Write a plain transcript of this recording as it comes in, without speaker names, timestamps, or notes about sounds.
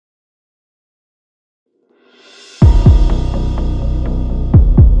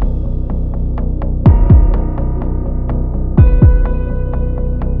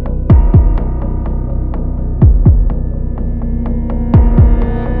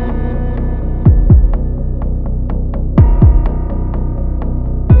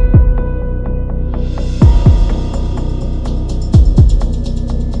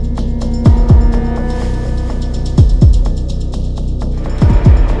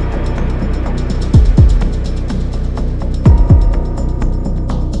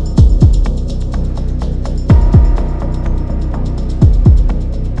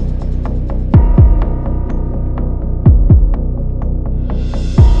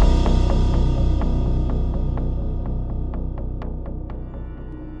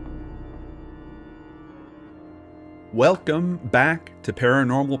Welcome back to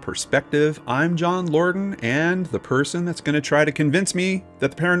Paranormal Perspective. I'm John Lordan, and the person that's going to try to convince me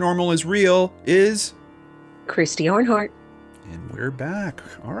that the paranormal is real is Christy Arnhart. And we're back.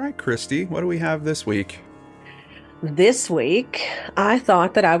 All right, Christy, what do we have this week? This week, I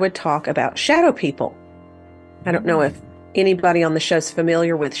thought that I would talk about shadow people. I don't know if anybody on the show is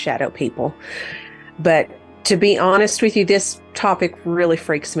familiar with shadow people, but to be honest with you, this topic really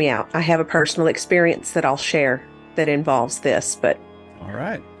freaks me out. I have a personal experience that I'll share that involves this, but all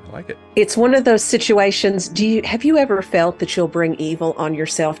right, I like it. It's one of those situations. Have you ever felt that you'll bring evil on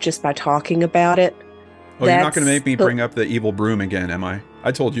yourself just by talking about it? Oh, you're not going to make me bring up the evil broom again, am I?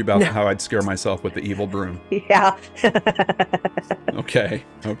 I told you about how I'd scare myself with the evil broom. Yeah. Okay.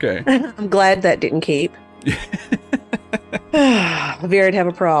 I'm glad that didn't keep. Veered have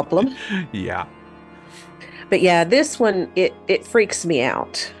a problem. Yeah. But yeah, this one, it freaks me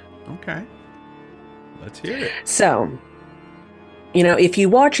out. Okay. Let's hear it. So, if you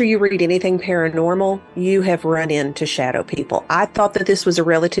watch or you read anything paranormal, you have run into shadow people. I thought that this was a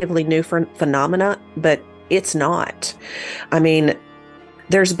relatively new phenomena, but it's not. I mean,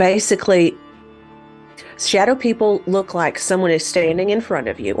 there's basically shadow people look like someone is standing in front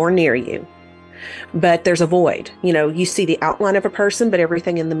of you or near you, but there's a void. You see the outline of a person, but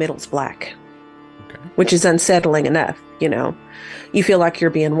everything in the middle's black. Which is unsettling enough, You feel like you're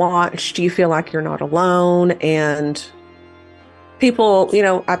being watched. You feel like you're not alone. And people,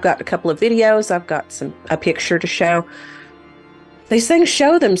 I've got a couple of videos. I've got a picture to show. These things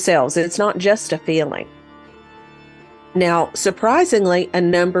show themselves. It's not just a feeling. Now, surprisingly, a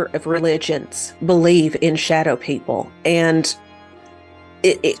number of religions believe in shadow people. And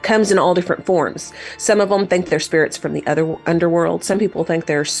it comes in all different forms. Some of them think they're spirits from the other underworld. Some people think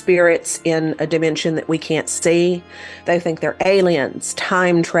they're spirits in a dimension that we can't see. They think they're aliens,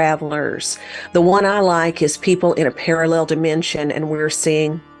 time travelers. The one I like is people in a parallel dimension and we're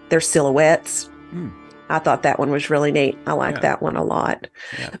seeing their silhouettes. I thought that one was really neat. I like that one a lot.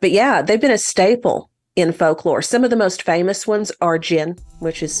 Yeah. But yeah, they've been a staple in folklore. Some of the most famous ones are jinn,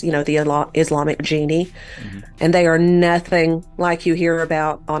 which is, the Islamic genie. Mm-hmm. And they are nothing like you hear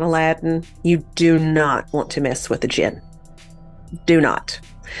about on Aladdin. You do not want to mess with a jinn. Do not.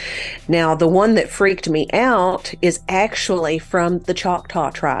 Now, the one that freaked me out is actually from the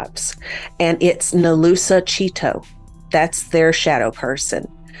Choctaw tribes, and it's Nalusa Cheeto. That's their shadow person.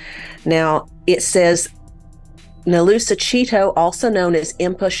 Now, it says Nalusa Cheeto, also known as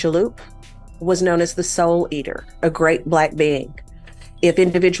Impa Shalup, was known as the soul eater, a great black being. If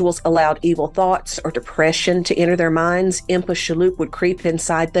individuals allowed evil thoughts or depression to enter their minds, Impa Shalup would creep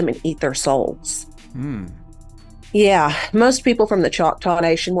inside them and eat their souls. Yeah, most people from the Choctaw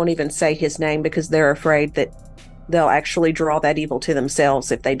Nation won't even say his name because they're afraid that they'll actually draw that evil to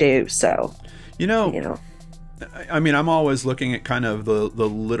themselves if they do. So, I mean, I'm always looking at kind of the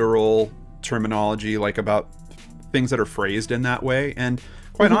literal terminology, like about things that are phrased in that way. And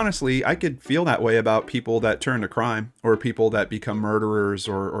quite honestly, I could feel that way about people that turn to crime or people that become murderers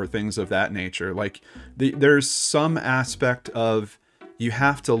or things of that nature. Like there's some aspect of you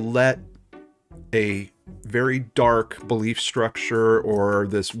have to let a very dark belief structure or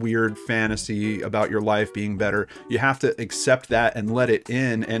this weird fantasy about your life being better. You have to accept that and let it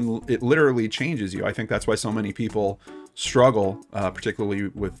in, and it literally changes you. I think that's why so many people struggle, particularly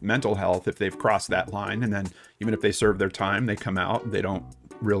with mental health, if they've crossed that line. And then even if they serve their time, they come out, they don't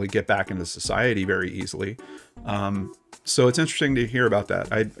really get back into society very easily. So it's interesting to hear about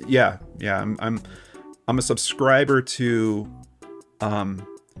that. I'm a subscriber to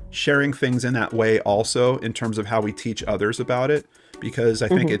sharing things in that way also, in terms of how we teach others about it, because I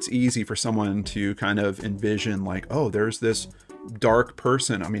think it's easy for someone to kind of envision like, oh, there's this dark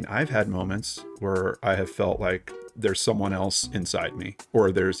person. I mean, I've had moments where I have felt like there's someone else inside me,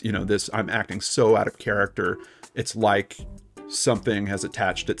 or there's, this, I'm acting so out of character. It's like something has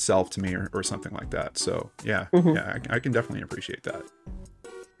attached itself to me or something like that. So I can definitely appreciate that.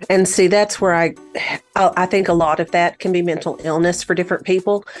 And see, that's where I think a lot of that can be mental illness for different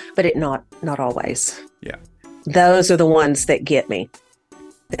people, but not always. Yeah. Those are the ones that get me.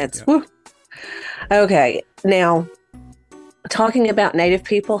 That's woo. Okay. Now, talking about Native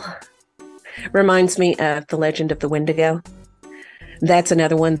people reminds me of the legend of the Wendigo. That's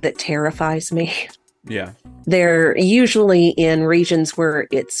another one that terrifies me. Yeah. They're usually in regions where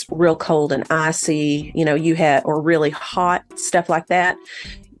it's real cold and icy, or really hot, stuff like that,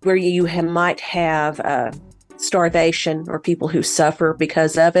 where you might have starvation or people who suffer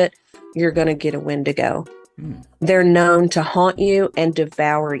because of it. You're going to get a Wendigo. They're known to haunt you and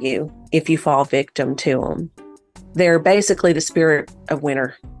devour you if you fall victim to them. They're basically the spirit of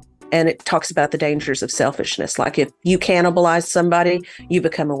winter. And it talks about the dangers of selfishness. Like if you cannibalize somebody, you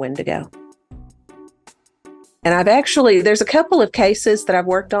become a Wendigo. And there's a couple of cases that I've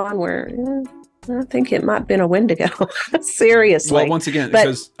worked on where I think it might have been a Wendigo. Seriously. Well, once again,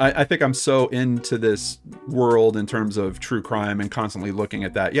 because I think I'm so into this world in terms of true crime and constantly looking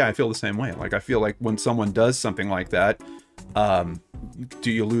at that. Yeah, I feel the same way. Like, I feel like when someone does something like that,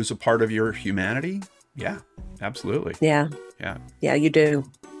 do you lose a part of your humanity? Yeah, absolutely. Yeah. Yeah. Yeah, you do.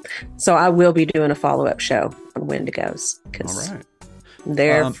 So I will be doing a follow-up show on Wendigos because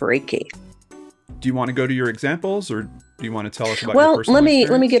they're freaky. Do you want to go to your examples, or do you want to tell us about your Well, personal experience?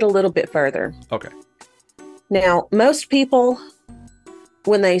 let me get a little bit further. Okay. Now, most people,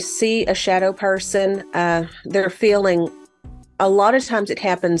 when they see a shadow person, they're feeling, a lot of times it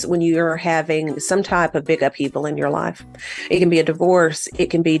happens when you're having some type of big upheaval in your life. It can be a divorce,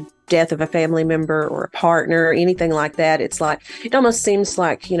 it can be death of a family member or a partner, anything like that. It's like, it almost seems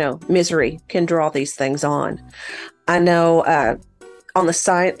like, misery can draw these things on. I know on the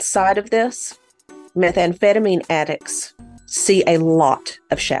science side of this, methamphetamine addicts see a lot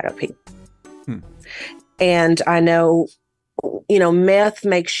of shadow people. And I know, meth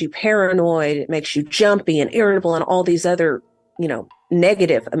makes you paranoid, it makes you jumpy and irritable and all these other,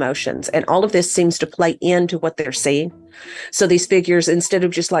 negative emotions. And all of this seems to play into what they're seeing. So these figures, instead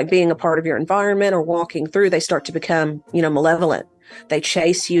of just like being a part of your environment or walking through, they start to become, malevolent. They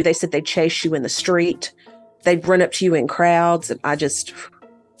chase you. They said they'd chase you in the street. They'd run up to you in crowds. And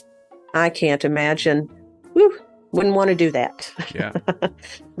I can't imagine. Wouldn't want to do that. Yeah.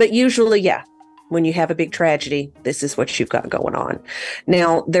 But usually, yeah, when you have a big tragedy, this is what you've got going on.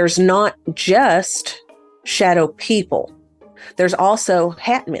 Now, there's not just shadow people. There's also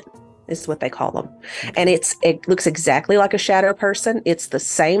hat men, is what they call them. And it looks exactly like a shadow person. It's the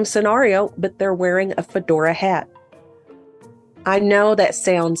same scenario, but they're wearing a fedora hat. I know that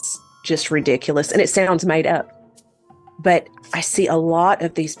sounds just ridiculous and it sounds made up. But I see a lot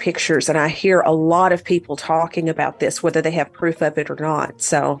of these pictures and I hear a lot of people talking about this, whether they have proof of it or not.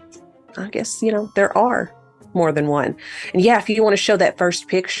 So I guess, there are more than one. And yeah, if you want to show that first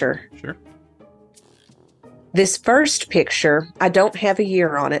picture. Sure. This first picture, I don't have a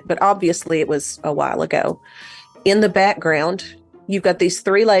year on it, but obviously it was a while ago. In the background, you've got these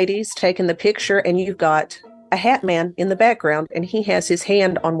three ladies taking the picture and you've got a hat man in the background and he has his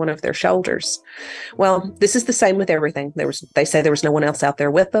hand on one of their shoulders. Well, this is the same with everything. They say there was no one else out there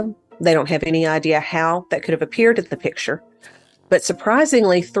with them. They don't have any idea how that could have appeared in the picture. But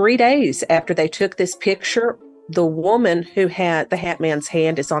surprisingly, 3 days after they took this picture, the woman who had the hat man's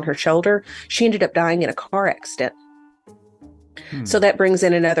hand is on her shoulder. She ended up dying in a car accident. So that brings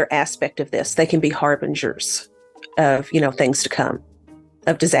in another aspect of this. They can be harbingers of, things to come,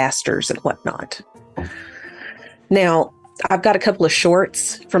 of disasters and whatnot. Now, I've got a couple of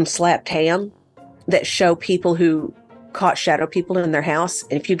shorts from Slap Tam that show people who caught shadow people in their house.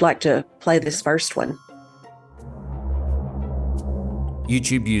 And if you'd like to play this first one.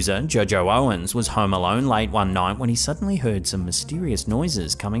 YouTube user Jojo Owens was home alone late one night when he suddenly heard some mysterious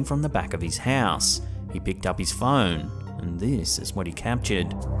noises coming from the back of his house. He picked up his phone, and this is what he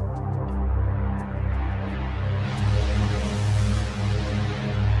captured.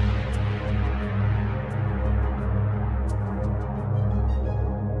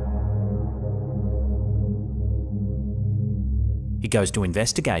 He goes to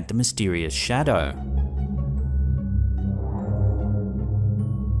investigate the mysterious shadow.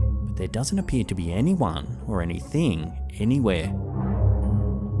 But there doesn't appear to be anyone or anything anywhere.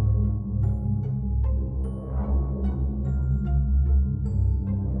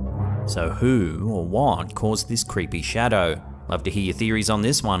 So who or what caused this creepy shadow? Love to hear your theories on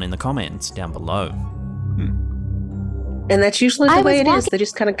this one in the comments down below. And that's usually the way it is. They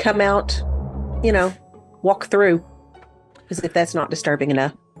just kind of come out, walk through. As if that's not disturbing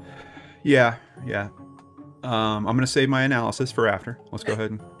enough. Yeah. I'm going to save my analysis for after. Let's go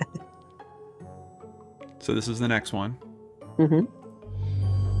ahead and... So this is the next one.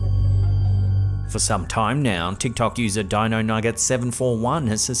 For some time now, TikTok user DinoNugget741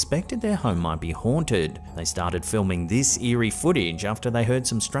 has suspected their home might be haunted. They started filming this eerie footage after they heard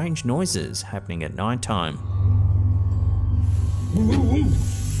some strange noises happening at nighttime.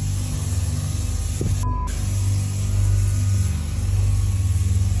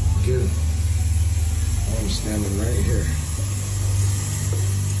 Get him. I'm standing right here.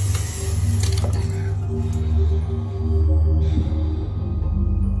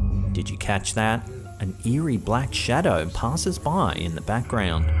 Did you catch that? An eerie black shadow passes by in the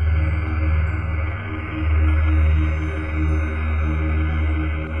background.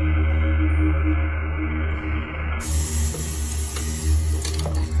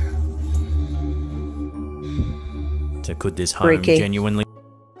 So could this home Freaky. genuinely...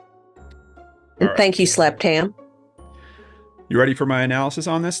 And thank you, Slap Tam. You ready for my analysis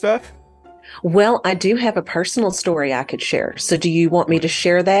on this stuff? Well, I do have a personal story I could share. So do you want me to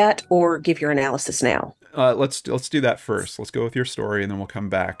share that or give your analysis now? Let's do that first. Let's go with your story, and then we'll come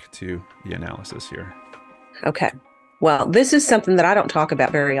back to the analysis here. Okay. Well, this is something that I don't talk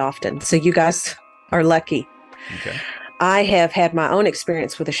about very often, so you guys are lucky. Okay. I have had my own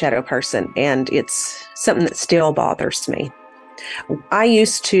experience with a shadow person, and it's something that still bothers me.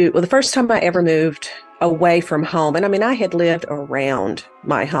 The first time I ever moved away from home, and I mean, I had lived around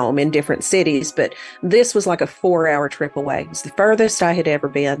my home in different cities, but this was like a 4-hour trip away. It was the furthest I had ever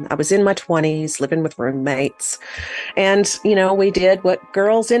been. I was in my 20s, living with roommates. And, we did what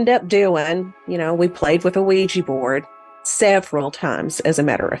girls end up doing. We played with a Ouija board several times, as a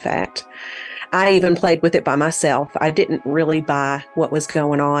matter of fact. I even played with it by myself. I didn't really buy what was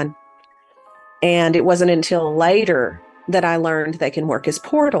going on. And it wasn't until later that I learned they can work as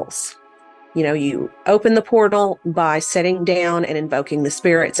portals. You open the portal by sitting down and invoking the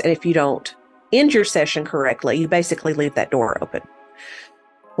spirits. And if you don't end your session correctly, you basically leave that door open.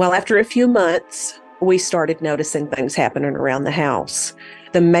 Well, after a few months, we started noticing things happening around the house.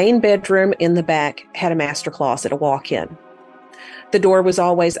 The main bedroom in the back had a master closet, a walk-in. The door was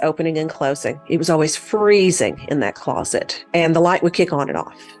always opening and closing. It was always freezing in that closet, and the light would kick on and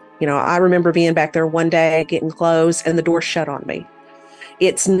off. I remember being back there one day, getting clothes, and the door shut on me.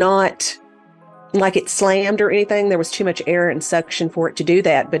 It's not like it slammed or anything. There was too much air and suction for it to do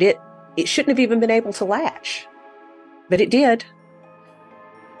that, but it shouldn't have even been able to latch. But it did.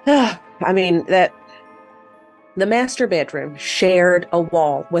 I mean, the master bedroom shared a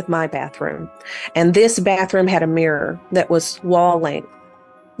wall with my bathroom, and this bathroom had a mirror that was wall length.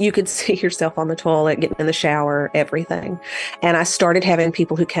 You could see yourself on the toilet, getting in the shower, everything. And I started having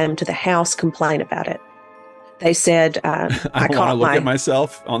people who came to the house complain about it. They said, I want to look at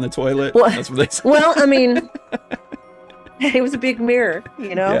myself on the toilet. Well, that's what they said. Well, I mean, it was a big mirror,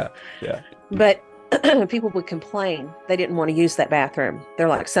 Yeah. But people would complain they didn't want to use that bathroom. They're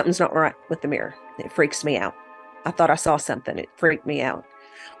like, something's not right with the mirror. It freaks me out. I thought I saw something. It freaked me out.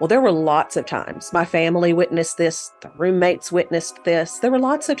 Well, there were lots of times my family witnessed this. The roommates witnessed this. There were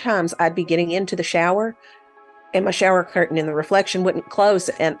lots of times I'd be getting into the shower and my shower curtain in the reflection wouldn't close,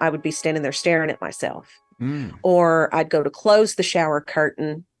 and I would be standing there staring at myself. Or I'd go to close the shower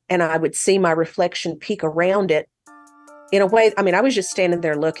curtain and I would see my reflection peek around it in a way. I mean, I was just standing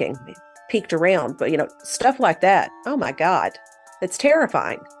there looking, peeked around, but stuff like that. Oh my God, it's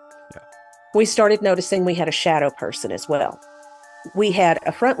terrifying. Yeah. We started noticing we had a shadow person as well. We had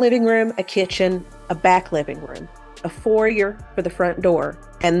a front living room, a kitchen, a back living room, a foyer for the front door,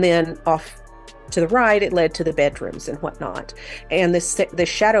 and then off to the right, it led to the bedrooms and whatnot. And this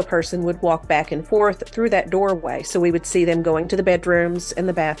shadow person would walk back and forth through that doorway. So we would see them going to the bedrooms and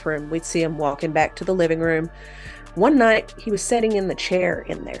the bathroom. We'd see him walking back to the living room. One night, he was sitting in the chair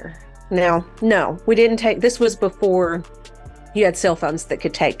in there. Now, no, we didn't take, this was before you had cell phones that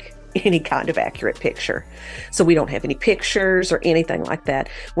could take any kind of accurate picture. So we don't have any pictures or anything like that.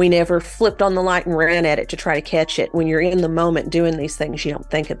 We never flipped on the light and ran at it to try to catch it. When you're in the moment doing these things, you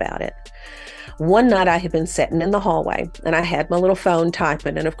don't think about it. One night I had been sitting in the hallway and I had my little phone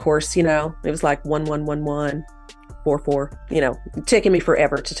typing. And of course, it was like 111144, taking me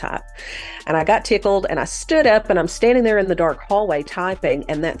forever to type. And I got tickled and I stood up and I'm standing there in the dark hallway typing.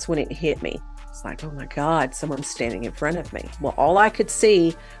 And that's when it hit me. It's like, oh my God, someone's standing in front of me. Well, all I could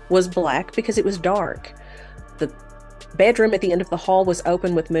see was black because it was dark. The bedroom at the end of the hall was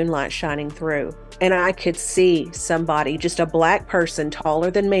open with moonlight shining through. And I could see somebody, just a black person taller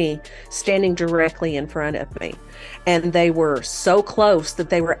than me, standing directly in front of me. And they were so close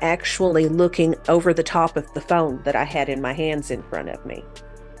that they were actually looking over the top of the phone that I had in my hands in front of me.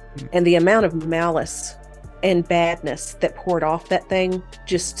 And the amount of malice and badness that poured off that thing,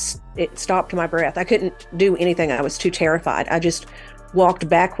 it stopped my breath. I couldn't do anything. I was too terrified. I just walked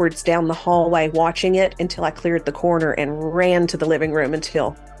backwards down the hallway watching it until I cleared the corner and ran to the living room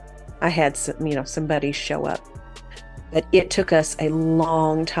until I had somebody show up. But it took us a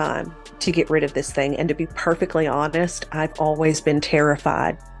long time to get rid of this thing. And to be perfectly honest, I've always been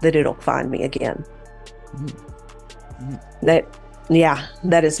terrified that it'll find me again. That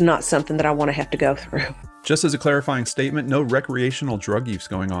is not something that I want to have to go through. Just as a clarifying statement, no recreational drug use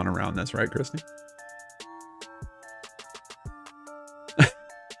going on around this, right, Christy?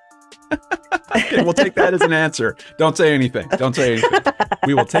 Okay, we'll take that as an answer. Don't say anything. Don't say anything.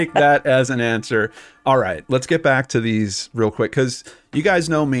 We will take that as an answer. All right, let's get back to these real quick, because you guys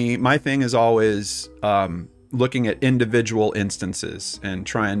know me. My thing is always looking at individual instances and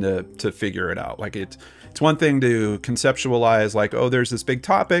trying to figure it out. Like it's one thing to conceptualize like, oh, there's this big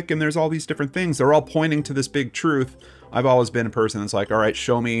topic and there's all these different things. They're all pointing to this big truth. I've always been a person that's like, all right,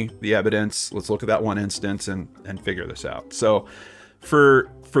 show me the evidence. Let's look at that one instance and figure this out. So for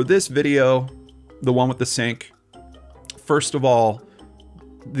this video, the one with the sink, first of all,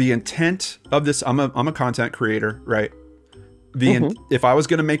 the intent of this, I'm a content creator, right? If I was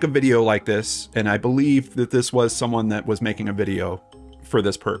going to make a video like this, and I believe that this was someone that was making a video for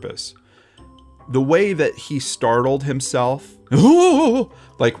this purpose, the way that he startled himself,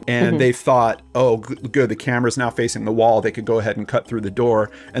 like, and they thought, oh, good, the camera's now facing the wall. They could go ahead and cut through the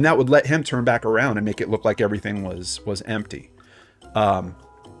door, and that would let him turn back around and make it look like everything was empty. The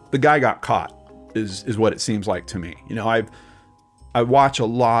guy got caught, is what it seems like to me. You know, I watch a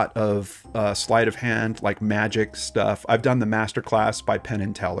lot of sleight of hand, like magic stuff. I've done the masterclass by Penn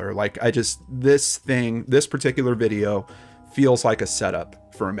and Teller. Like, this particular video feels like a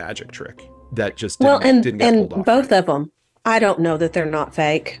setup for a magic trick that just didn't get pulled off. Both of them, I don't know that they're not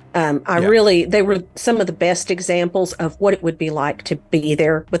fake. They were some of the best examples of what it would be like to be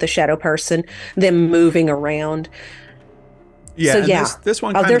there with a shadow person, them moving around. Yeah, so yeah, this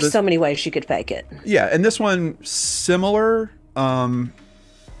one. There's so many ways you could fake it. Yeah, and this one similar.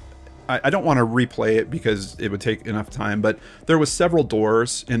 I don't want to replay it because it would take enough time, but there was several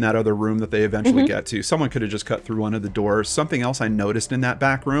doors in that other room that they eventually get to. Someone could have just cut through one of the doors. Something else I noticed in that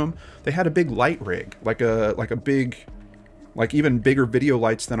back room, they had a big light rig, like even bigger video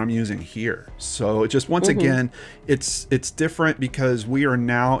lights than I'm using here. So it just, once again, it's different because we are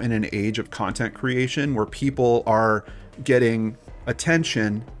now in an age of content creation where people are getting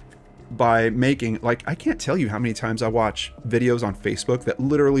attention by making, like, I can't tell you how many times I watch videos on Facebook that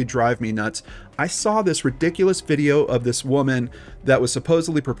literally drive me nuts. I saw this ridiculous video of this woman that was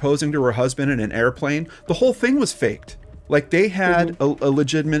supposedly proposing to her husband in an airplane. The whole thing was faked. Like, they had a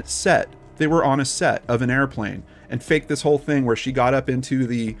legitimate set. They were on a set of an airplane and faked this whole thing where she got up into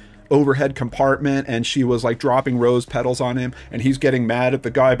the overhead compartment and she was like dropping rose petals on him, and he's getting mad at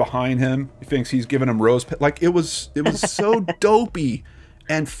the guy behind him. He thinks he's giving him rose petals. Like, it was so dopey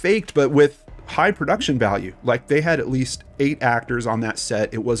and faked, but with high production value. Like, they had at least 8 actors on that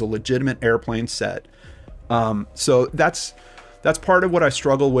set. It was a legitimate airplane set. So that's part of what I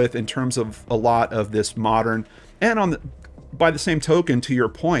struggle with in terms of a lot of this modern. And by the same token, to your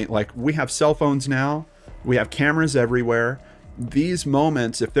point, like, we have cell phones now, we have cameras everywhere. These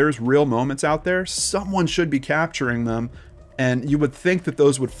moments, if there's real moments out there, someone should be capturing them, and you would think that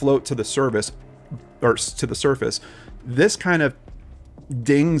those would float to the surface. This kind of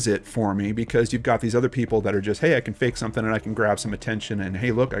dings it for me because you've got these other people that are just, hey, I can fake something and I can grab some attention, and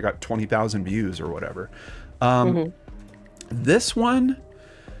hey, look, I got 20,000 views or whatever. This one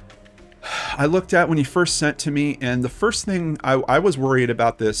I looked at when you first sent to me, and the first thing I was worried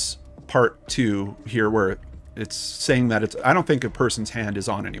about this part 2 here, where it's saying that I don't think a person's hand is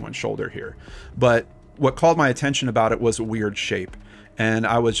on anyone's shoulder here, but what called my attention about it was a weird shape. And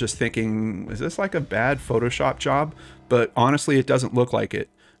I was just thinking, is this like a bad Photoshop job? But honestly, it doesn't look like it.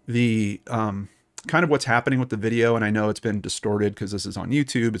 The kind of what's happening with the video, and I know it's been distorted because this is on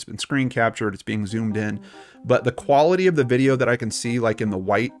YouTube, it's been screen captured, it's being zoomed in, but the quality of the video that I can see, like in the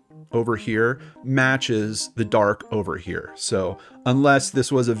white over here, matches the dark over here. So unless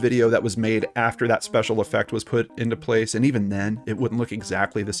this was a video that was made after that special effect was put into place, and even then it wouldn't look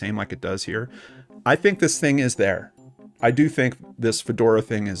exactly the same like it does here. I think this thing is there. I do think this fedora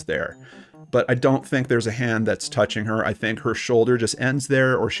thing is there, but I don't think there's a hand that's touching her. I think her shoulder just ends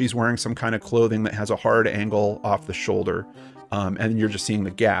there, or she's wearing some kind of clothing that has a hard angle off the shoulder. And you're just seeing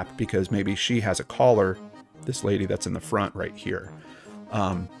the gap because maybe she has a collar, this lady that's in the front right here.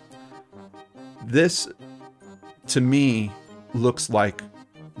 This, to me, looks like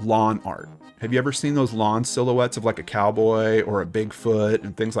lawn art. Have you ever seen those lawn silhouettes of like a cowboy or a Bigfoot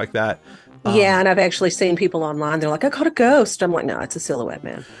and things like that? Yeah, and I've actually seen people online. They're like, I caught a ghost. I'm like, no, it's a silhouette,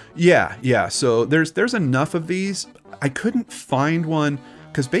 man. Yeah. So there's enough of these. I couldn't find one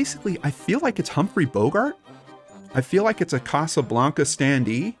because basically I feel like it's Humphrey Bogart. I feel like it's a Casablanca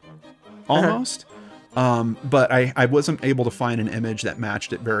standee almost. But I wasn't able to find an image that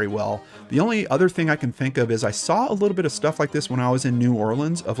matched it very well. The only other thing I can think of is I saw a little bit of stuff like this when I was in New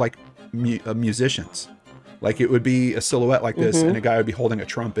Orleans of like musicians. Like, it would be a silhouette like this and a guy would be holding a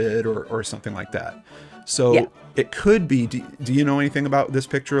trumpet or something like that. So it could be, do you know anything about this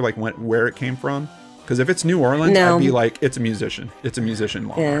picture? Like where it came from? Because if it's New Orleans, No. I'd be like, it's a musician. It's a musician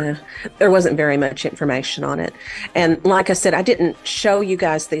long Yeah, art. there wasn't very much information on it. And like I said, I didn't show you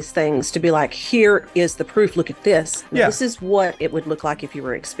guys these things to be like, here is the proof. Look at this. Yeah. This is what it would look like if you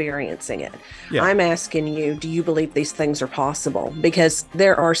were experiencing it. Yeah. I'm asking you, do you believe these things are possible? Because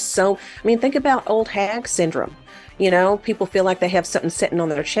there are think about old hag syndrome. You know, people feel like they have something sitting on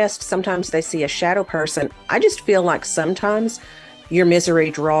their chest. Sometimes they see a shadow person. I just feel like sometimes your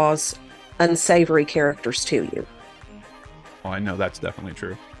misery draws unsavory characters to you. Well, I know that's definitely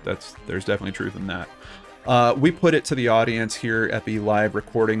true. There's definitely truth in that. We put it to the audience here at the live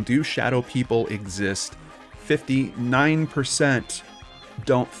recording. Do shadow people exist? 59%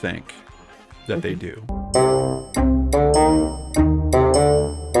 don't think that they do.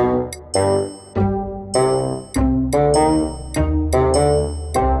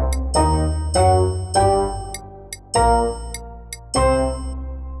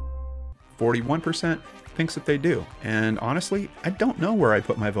 41% thinks that they do. And honestly, I don't know where I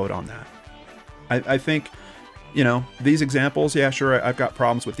put my vote on that. I think, you know, these examples, yeah, sure, I've got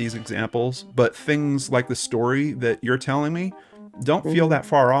problems with these examples, but things like the story that you're telling me don't feel that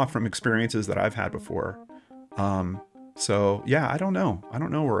far off from experiences that I've had before. So yeah, I don't know. I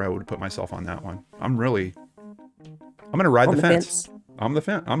don't know where I would put myself on that one. I'm going to ride the fence.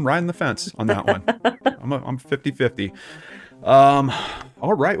 I'm riding the fence on that one. I'm 50-50.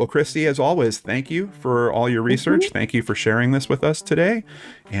 All right. Well, Christy, as always, thank you for all your research. Thank you for sharing this with us today.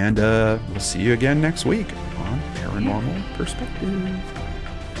 And we'll see you again next week on Paranormal Perspective.